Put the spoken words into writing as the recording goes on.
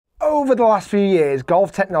Over the last few years,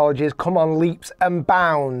 golf technology has come on leaps and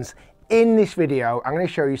bounds. In this video, I'm going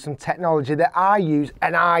to show you some technology that I use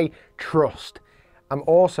and I trust. I'm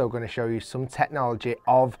also going to show you some technology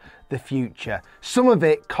of the future, some of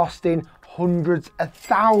it costing hundreds of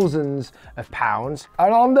thousands of pounds.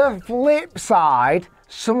 And on the flip side,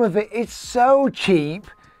 some of it is so cheap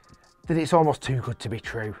that it's almost too good to be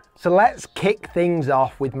true. So let's kick things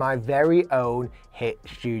off with my very own HIT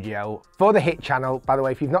studio. For the HIT channel, by the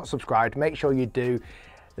way, if you've not subscribed, make sure you do.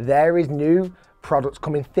 There is new products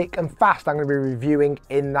coming thick and fast I'm going to be reviewing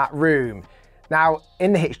in that room. Now,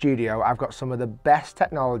 in the HIT studio, I've got some of the best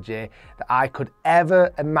technology that I could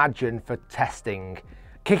ever imagine for testing.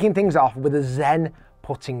 Kicking things off with a Zen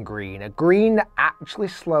putting green, a green that actually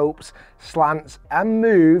slopes, slants and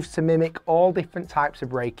moves to mimic all different types of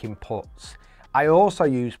breaking putts. I also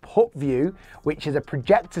use Putt View, which is a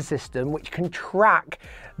projector system which can track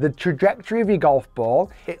the trajectory of your golf ball.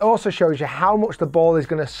 It also shows you how much the ball is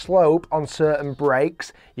going to slope on certain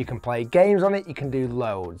breaks. You can play games on it, you can do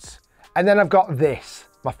loads. And then I've got this,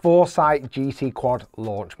 my Foresight GT Quad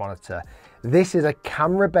launch monitor. This is a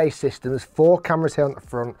camera-based system. There's 4 cameras here on the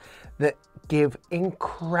front that give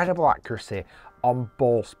incredible accuracy on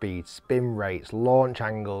ball speed, spin rates, launch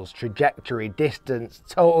angles, trajectory, distance,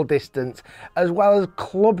 total distance, as well as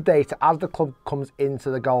club data as the club comes into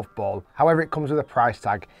the golf ball. However, it comes with a price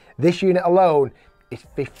tag. This unit alone is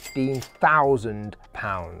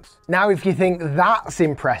 £15,000. Now, if you think that's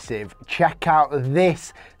impressive, check out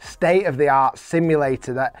this state-of-the-art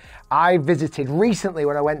simulator that I visited recently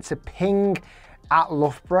when I went to Ping at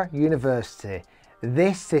Loughborough University.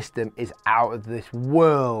 This system is out of this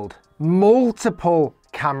world. Multiple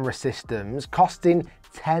camera systems costing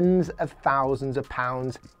tens of thousands of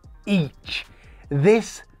pounds each.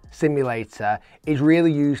 This simulator is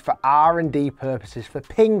really used for R&D purposes for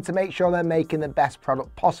Ping to make sure they're making the best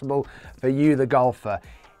product possible for you, the golfer.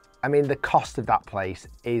 I mean, the cost of that place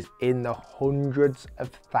is in the hundreds of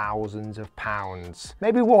thousands of pounds.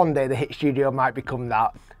 Maybe one day the HIT studio might become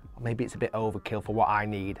that, or maybe it's a bit overkill for what I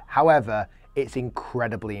need. However, it's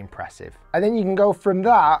incredibly impressive. And then you can go from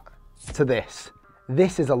that to this.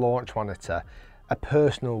 This is a launch monitor, a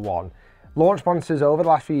personal one. Launch monitors over the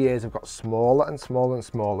last few years have got smaller and smaller and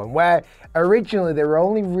smaller, and where originally they were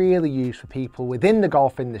only really used for people within the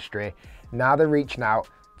golf industry, now they're reaching out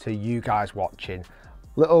to you guys watching.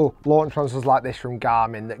 Little launch monitors like this from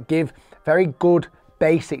Garmin that give very good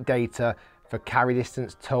basic data for carry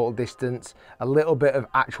distance, total distance, a little bit of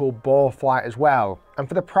actual ball flight as well. And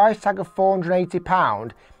for the price tag of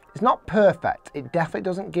 £480, it's not perfect. It definitely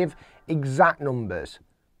doesn't give exact numbers,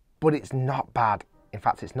 but it's not bad. In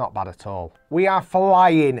fact, it's not bad at all. We are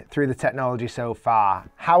flying through the technology so far.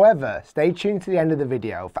 However, stay tuned to the end of the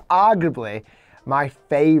video for arguably my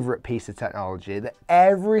favorite piece of technology that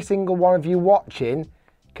every single one of you watching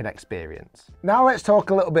can experience. Now let's talk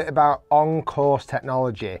a little bit about on-course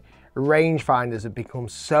technology. Rangefinders have become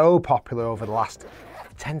so popular over the last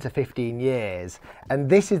 10 to 15 years, and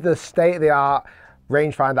this is the state-of-the-art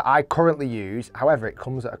rangefinder I currently use. However, it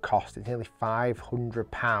comes at a cost. It's nearly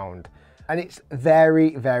 £500, and it's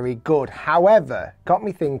very, very good. However, got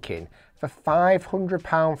me thinking, for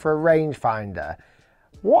 £500 for a rangefinder,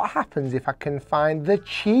 what happens if I can find the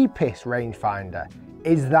cheapest rangefinder?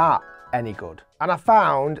 Is that any good? And I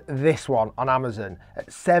found this one on Amazon at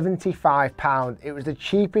 £75. It was the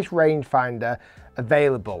cheapest rangefinder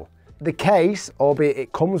available. The case, albeit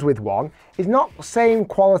it comes with one, is not the same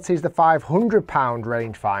quality as the £500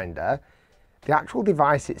 rangefinder. The actual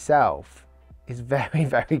device itself is very,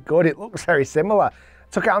 very good. It looks very similar.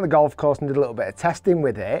 Took it on the golf course and did a little bit of testing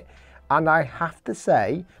with it, and I have to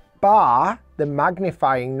say, bar the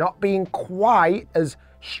magnifying not being quite as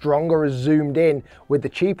strong or as zoomed in with the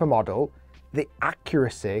cheaper model, the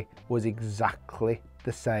accuracy was exactly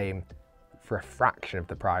the same for a fraction of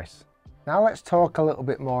the price. Now let's talk a little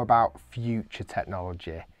bit more about future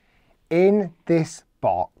technology. In this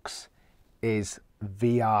box is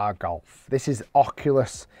VR golf. This is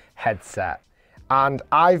Oculus headset, and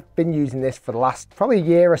I've been using this for the last probably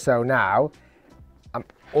year or so now. I'm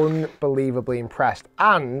unbelievably impressed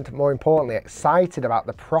and, more importantly, excited about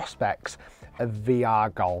the prospects of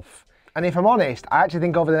VR golf. And if I'm honest, I actually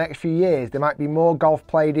think over the next few years there might be more golf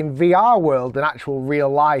played in VR world than actual real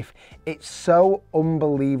life. It's so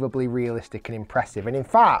unbelievably realistic and impressive. And in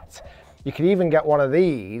fact, you can even get one of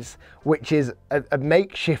these, which is a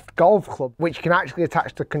makeshift golf club, which you can actually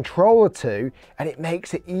attach the controller to, and it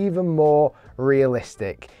makes it even more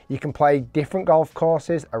realistic. You can play different golf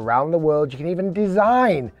courses around the world. You can even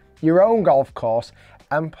design your own golf course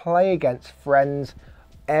and play against friends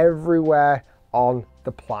everywhere on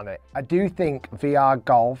the planet. I do think VR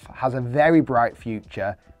golf has a very bright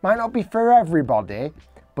future. Might not be for everybody,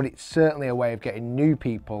 but it's certainly a way of getting new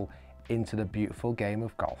people into the beautiful game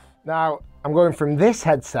of golf. Now, I'm going from this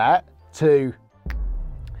headset to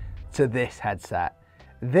this headset.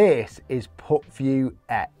 This is PuttView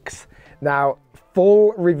X. Now,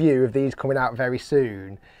 full review of these coming out very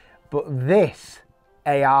soon, but this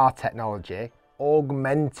AR technology,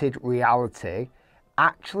 augmented reality,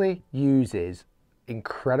 actually uses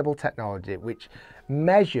incredible technology which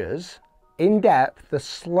measures in depth the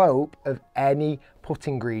slope of any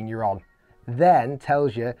putting green you're on, then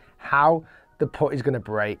tells you how the putt is going to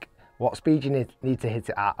break, what speed you need to hit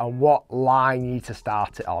it at, and what line you need to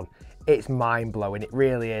start it on. It's mind-blowing, it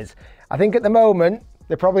really is. I think at the moment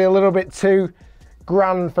they're probably a little bit too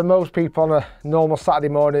grand for most people on a normal Saturday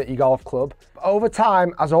morning at your golf club. But over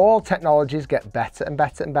time, as all technologies get better and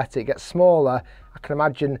better and better, it gets smaller, I can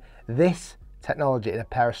imagine this technology in a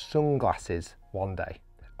pair of sunglasses one day.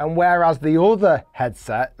 And whereas the other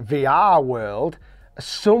headset, VR World, are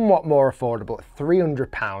somewhat more affordable at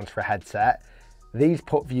 £300 for a headset, these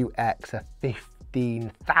PuttView X are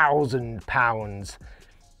 £15,000.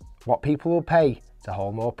 What people will pay to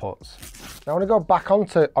hold more putts. Now I want to go back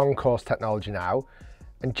onto on-course technology now,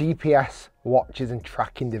 and GPS watches and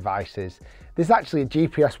tracking devices. This is actually a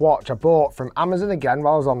GPS watch I bought from Amazon again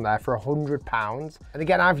while I was on there for £100. And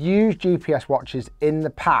again, I've used GPS watches in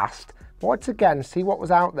the past, but once again, see what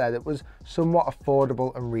was out there that was somewhat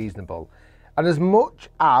affordable and reasonable. And as much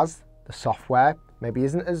as the software maybe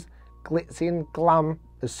isn't as glitzy and glam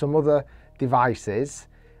as some other devices,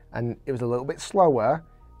 and it was a little bit slower,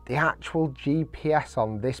 the actual GPS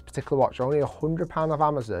on this particular watch, only £100 off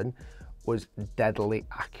Amazon, was deadly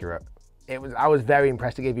accurate. I was very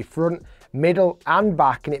impressed. It gave you front, middle and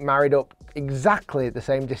back, and it married up exactly the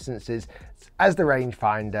same distances as the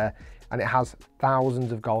rangefinder, and it has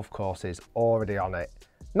thousands of golf courses already on it.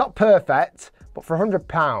 Not perfect, but for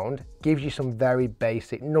 £100 gives you some very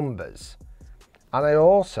basic numbers. And I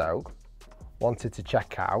also wanted to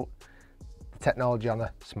check out technology on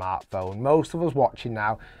a smartphone. Most of us watching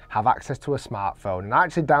now have access to a smartphone, and I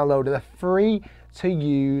actually downloaded a free to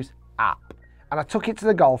use app, and I took it to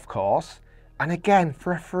the golf course, and again,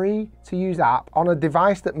 for a free to use app on a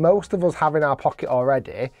device that most of us have in our pocket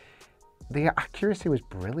already, the accuracy was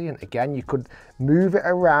brilliant. Again, you could move it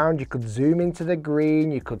around, you could zoom into the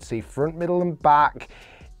green, you could see front, middle and back.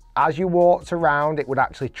 As you walked around, it would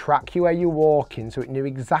actually track you where you're walking, so it knew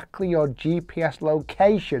exactly your GPS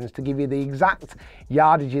locations to give you the exact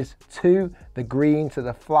yardages to the green, to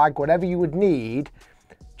the flag, whatever you would need.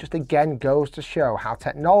 Just again goes to show how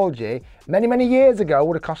technology, many, many years ago,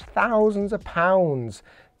 would have cost thousands of pounds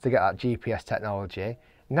to get that GPS technology.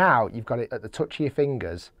 Now you've got it at the touch of your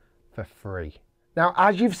fingers for free. Now,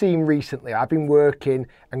 as you've seen recently, I've been working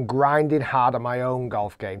and grinding hard on my own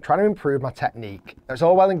golf game, trying to improve my technique. It's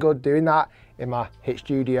all well and good doing that in my hit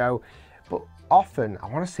studio, but often I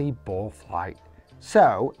want to see ball flight.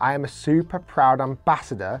 So I am a super proud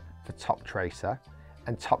ambassador for Top Tracer,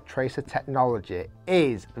 and Top Tracer technology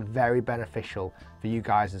is very beneficial for you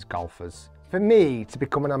guys as golfers. For me to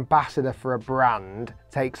become an ambassador for a brand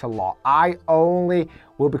takes a lot. I only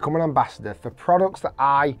will become an ambassador for products that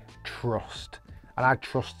I trust. And I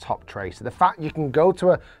trust Top Tracer. The fact you can go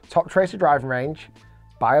to a Top Tracer driving range,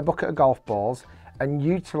 buy a bucket of golf balls, and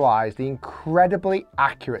utilize the incredibly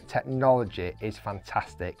accurate technology is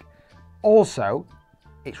fantastic. Also,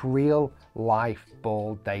 it's real life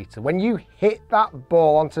ball data. When you hit that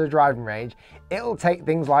ball onto the driving range, it'll take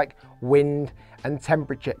things like wind and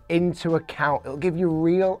temperature into account. It'll give you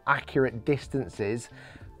real accurate distances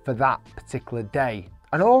for that particular day.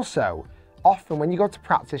 And also, often when you go to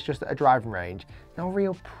practice just at a driving range, no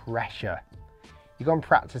real pressure. You go and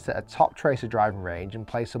practice at a Top Tracer driving range and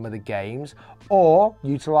play some of the games, or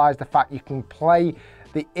utilize the fact you can play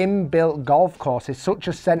the inbuilt golf courses such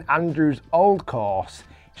as St Andrews Old Course.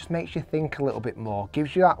 It just makes you think a little bit more,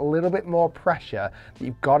 gives you that little bit more pressure that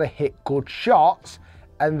you've got to hit good shots,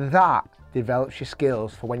 and that develops your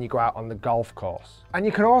skills for when you go out on the golf course. And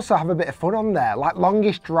you can also have a bit of fun on there, like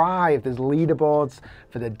longest drive. There's leaderboards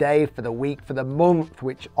for the day, for the week, for the month,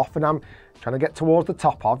 which often I'm trying to get towards the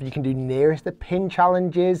top of. You can do nearest the pin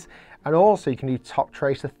challenges, and also you can do Top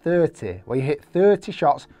Tracer 30, where you hit 30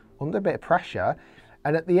 shots under a bit of pressure,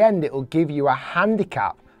 and at the end it will give you a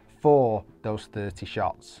handicap for those 30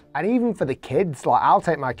 shots. And even for the kids, like I'll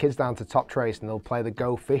take my kids down to Top Trace and they'll play the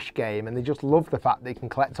Go Fish game, and they just love the fact they can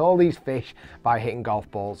collect all these fish by hitting golf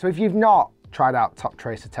balls. So if you've not tried out Top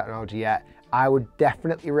Tracer technology yet, I would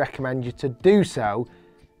definitely recommend you to do so,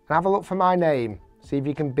 and have a look for my name. See if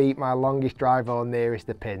you can beat my longest drive or nearest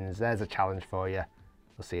the pins. There's a challenge for you.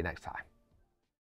 We'll see you next time.